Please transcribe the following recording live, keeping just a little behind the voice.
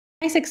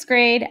Hi, sixth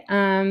grade.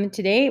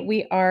 Today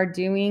we are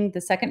doing the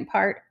second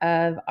part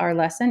of our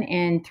lesson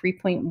in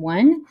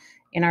 3.1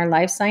 in our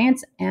life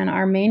science. And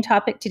our main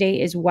topic today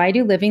is why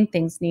do living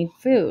things need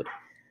food?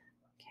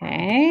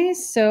 Okay,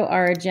 so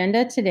our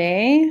agenda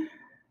today, if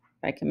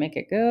I can make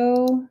it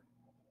go.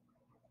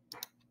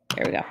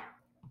 There we go.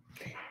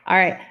 All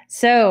right,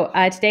 so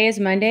today is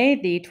Monday,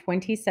 the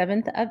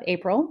 27th of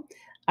April.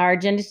 Our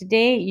agenda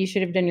today, you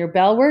should have done your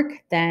bell work,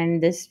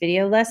 then this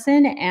video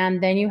lesson,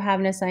 and then you have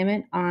an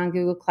assignment on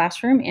Google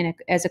Classroom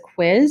as a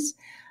quiz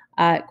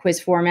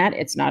format.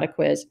 It's not a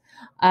quiz.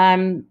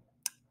 And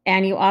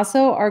you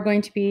also are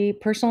going to be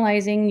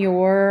personalizing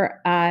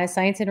your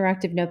Science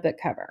Interactive Notebook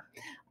cover.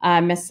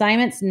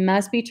 Assignments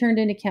must be turned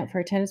in to count for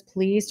attendance.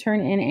 Please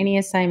turn in any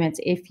assignments.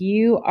 If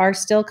you are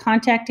still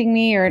contacting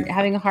me or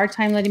having a hard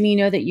time letting me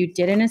know that you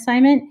did an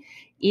assignment,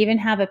 even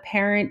have a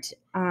parent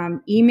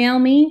email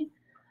me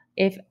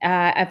if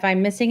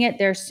I'm missing it.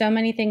 There's so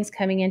many things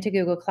coming into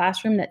Google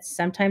Classroom that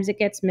sometimes it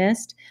gets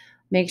missed.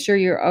 Make sure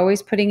you're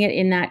always putting it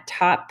in that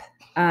top,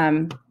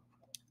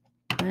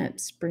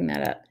 let's bring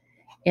that up,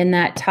 in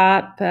that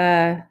top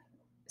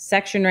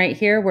section right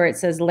here where it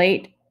says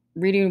late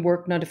reading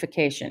work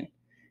notification.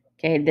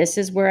 Okay, this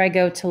is where I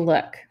go to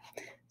look.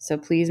 So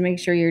please make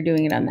sure you're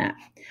doing it on that.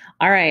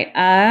 All right,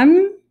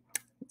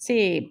 let's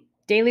see.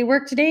 Daily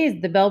work today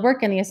is the bell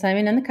work and the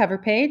assignment on the cover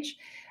page.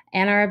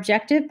 And our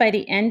objective by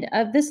the end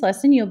of this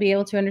lesson, you'll be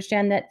able to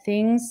understand that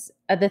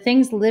the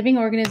things living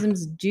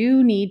organisms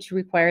do need to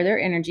require their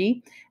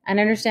energy, and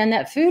understand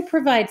that food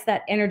provides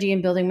that energy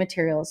and building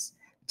materials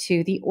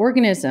to the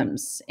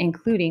organisms,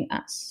 including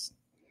us.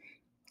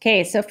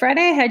 Okay, so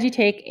Friday I had you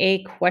take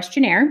a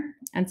questionnaire,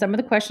 and some of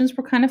the questions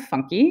were kind of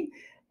funky,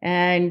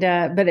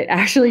 but it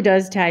actually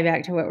does tie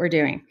back to what we're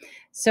doing.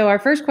 So our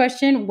first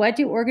question, what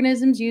do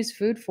organisms use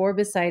food for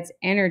besides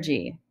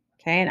energy?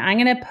 Okay, and I'm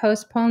going to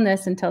postpone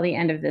this until the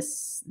end of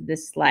this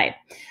slide.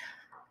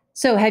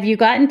 So have you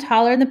gotten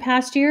taller in the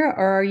past year,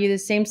 or are you the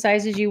same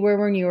size as you were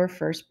when you were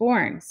first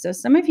born? So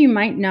some of you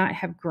might not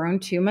have grown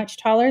too much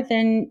taller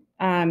than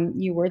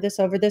you were this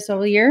over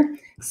the year.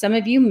 Some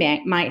of you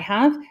might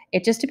have.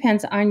 It just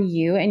depends on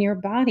you and your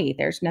body.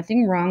 There's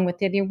nothing wrong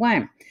with either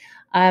one.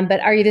 But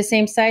are you the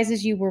same size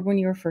as you were when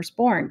you were first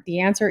born?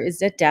 The answer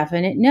is a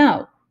definite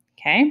no.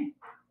 Okay.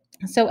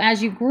 So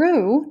as you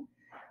grew,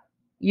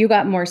 you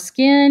got more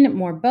skin,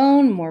 more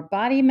bone, more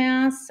body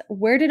mass.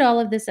 Where did all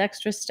of this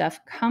extra stuff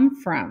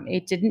come from?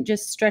 It didn't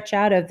just stretch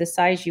out of the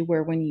size you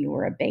were when you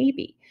were a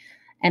baby.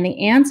 And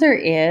the answer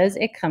is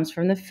it comes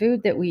from the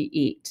food that we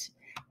eat.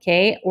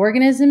 Okay,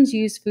 organisms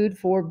use food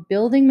for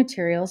building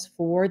materials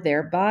for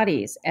their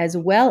bodies, as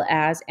well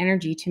as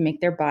energy to make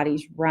their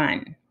bodies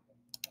run.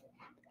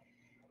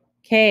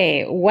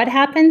 Okay, what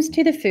happens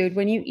to the food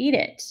when you eat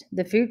it?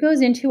 The food goes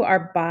into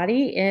our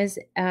body,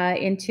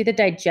 into the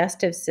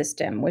digestive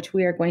system, which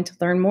we are going to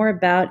learn more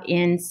about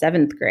in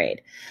 7th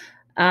grade.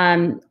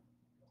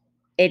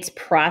 It's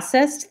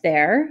processed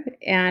there,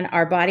 and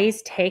our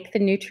bodies take the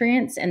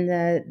nutrients and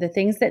the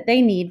things that they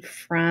need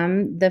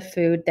from the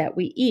food that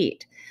we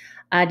eat.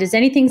 Does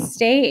anything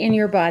stay in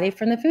your body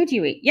from the food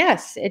you eat?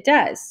 Yes, it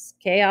does.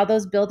 Okay, all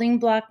those building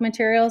block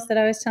materials that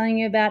I was telling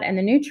you about and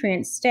the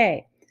nutrients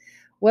stay.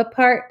 What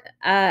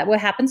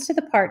happens to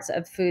the parts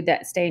of food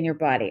that stay in your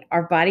body?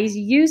 Our bodies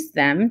use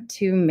them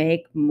to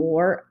make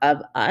more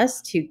of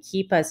us, to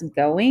keep us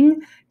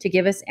going, to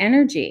give us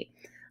energy.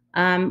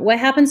 What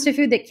happens to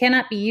food that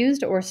cannot be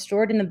used or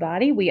stored in the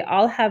body? We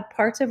all have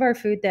parts of our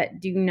food that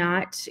do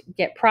not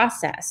get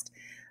processed.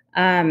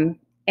 And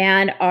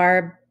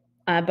our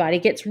body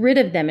gets rid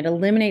of them. It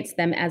eliminates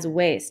them as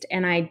waste.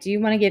 And I do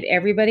want to give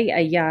everybody a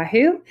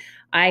Yahoo.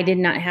 I did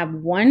not have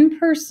one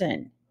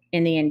person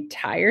in the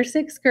entire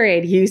 6th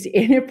grade use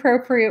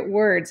inappropriate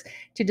words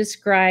to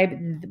describe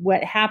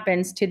what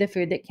happens to the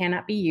food that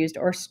cannot be used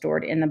or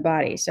stored in the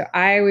body. So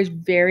I was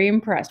very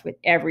impressed with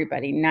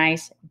everybody.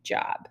 Nice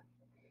job.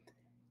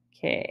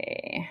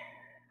 Okay.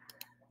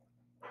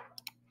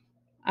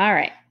 All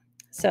right.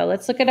 So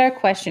let's look at our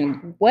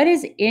question. What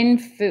is in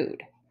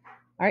food?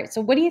 All right.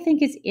 So what do you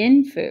think is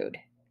in food?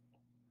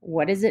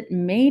 What is it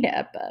made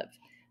up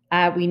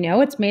of? We know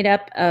it's made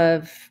up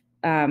of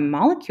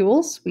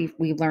molecules.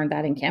 We've learned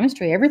that in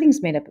chemistry.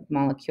 Everything's made up of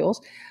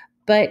molecules.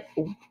 But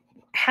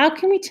how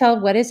can we tell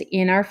what is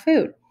in our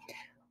food?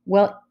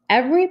 Well,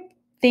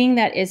 everything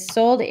that is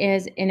sold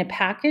is in a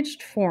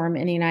packaged form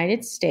in the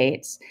United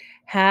States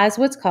has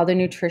what's called a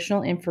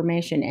nutritional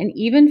information. And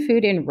even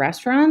food in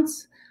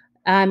restaurants,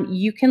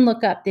 you can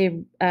look up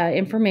the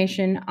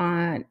information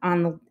on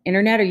the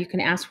internet, or you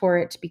can ask for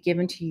it to be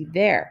given to you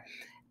there.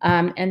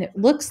 And it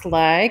looks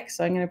like,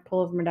 so I'm going to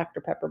pull over my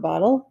Dr. Pepper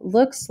bottle,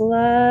 looks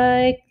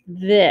like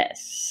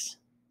this.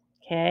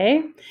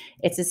 Okay.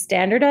 It's a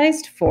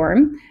standardized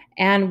form,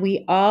 and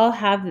we all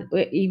have,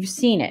 you've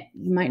seen it.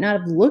 You might not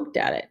have looked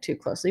at it too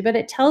closely, but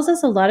it tells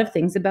us a lot of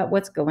things about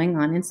what's going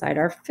on inside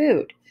our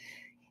food.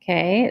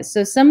 Okay.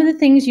 So some of the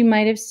things you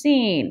might have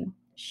seen: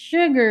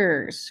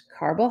 sugars,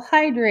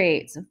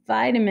 carbohydrates,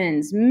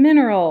 vitamins,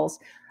 minerals,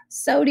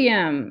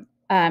 sodium,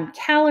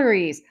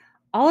 calories.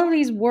 all of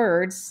these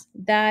words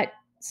that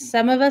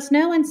some of us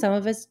know and some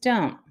of us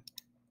don't.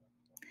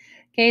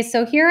 Okay,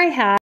 so here I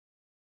have